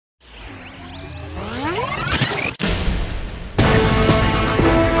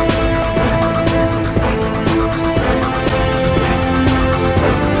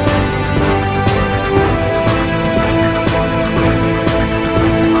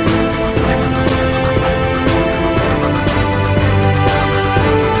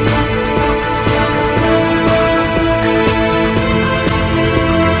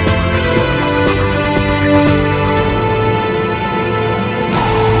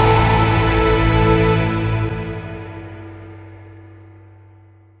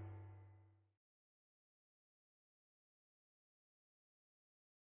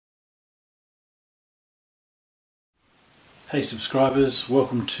Hey subscribers,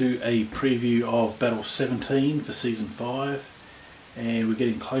 welcome to a preview of Battle 17 for Season 5, and we're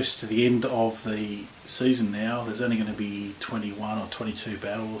getting close to the end of the season now. There's only going to be 21 or 22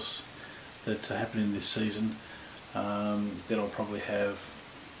 battles that are happening this season. Then I'll probably have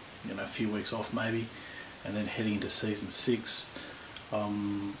a few weeks off maybe, and then heading into Season 6.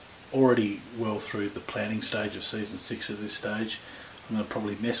 I'm already well through the planning stage of Season 6 at this stage. I'm going to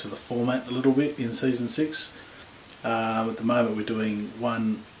probably mess with the format a little bit in Season 6. At the moment we're doing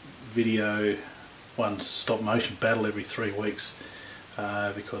one stop motion battle every 3 weeks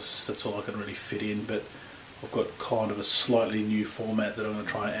because that's all I can really fit in, but I've got kind of a slightly new format that I'm going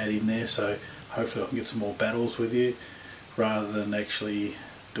to try and add in there, so hopefully I can get some more battles with you rather than actually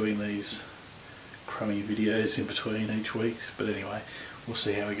doing these crummy videos in between each week. But anyway, we'll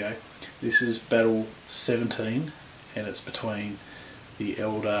see how we go. This is Battle 17 and it's between the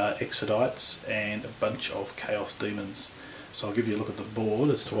Eldar Exodites and a bunch of Chaos Demons. So I'll give you a look at the board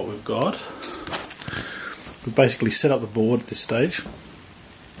as to what we've got. We've basically set up the board at this stage,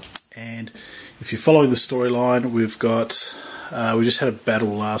 and if you're following the storyline, we've got we just had a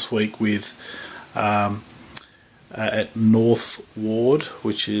battle last week with at North Ward,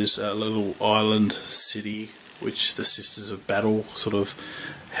 which is a little island city which the Sisters of Battle sort of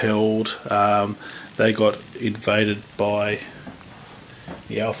held. They got invaded by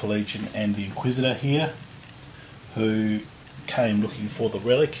the Alpha Legion and the Inquisitor here, who came looking for the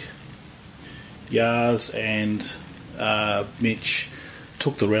Relic. Yaz and Mitch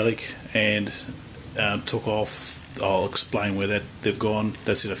took the Relic and took off. I'll explain where they've gone.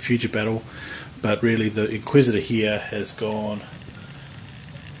 That's in a future battle, but really the Inquisitor here has gone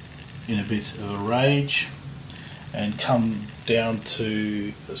in a bit of a rage and come down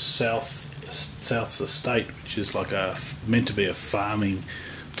to the South's estate, which is like meant to be a farming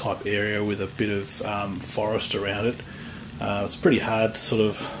type area with a bit of forest around it. It's pretty hard to sort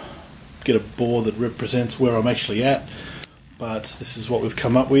of get a board that represents where I'm actually at, but this is what we've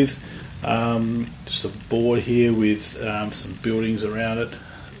come up with. Just a board here with some buildings around it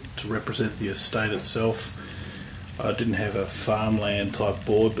to represent the estate itself. I didn't have a farmland type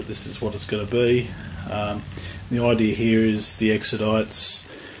board, but this is what it's going to be. The idea here is the Exodites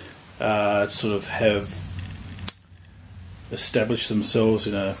sort of have established themselves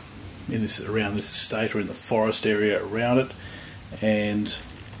around this estate, or in the forest area around it, and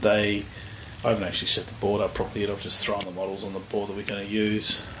I haven't actually set the board up properly yet. I've just thrown the models on the board that we're going to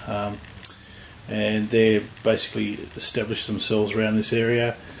use, and they're basically established themselves around this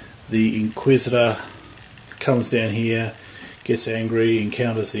area. The Inquisitor comes down here, gets angry,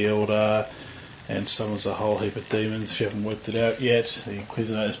 encounters the Eldar, and summons a whole heap of demons. If you haven't worked it out yet, the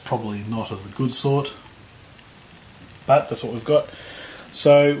Inquisitor is probably not of the good sort, but that's what we've got.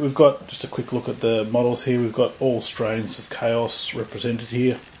 So we've got just a quick look at the models here. We've got all strains of Chaos represented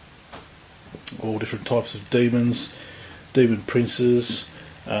here, all different types of demons, demon princes,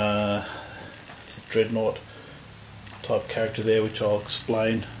 a dreadnought type character there, which I'll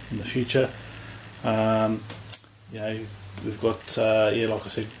explain in the future. We've got, like I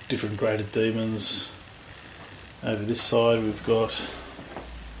said, different graded demons. Over this side we've got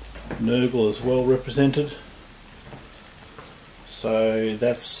Nurgle as well represented. So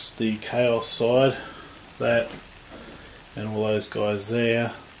that's the Chaos side, that and all those guys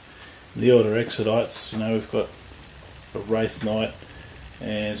there. The Eldar Exodites, we've got a Wraith Knight,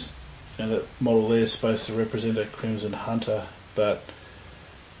 and that model there is supposed to represent a Crimson Hunter, but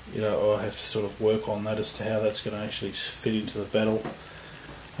I'll have to sort of work on that as to how that's going to actually fit into the battle.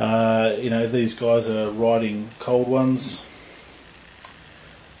 These guys are riding Cold Ones,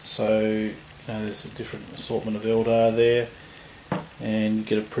 so there's a different assortment of Eldar there, and you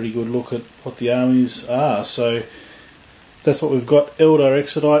get a pretty good look at what the armies are. So that's what we've got: Eldar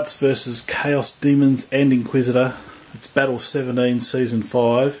Exodites versus Chaos Demons and Inquisitor. It's Battle 17, Season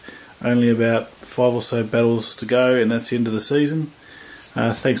 5. Only about 5 or so battles to go, and that's the end of the season.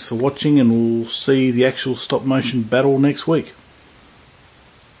 Thanks for watching, and we'll see the actual stop motion battle next week.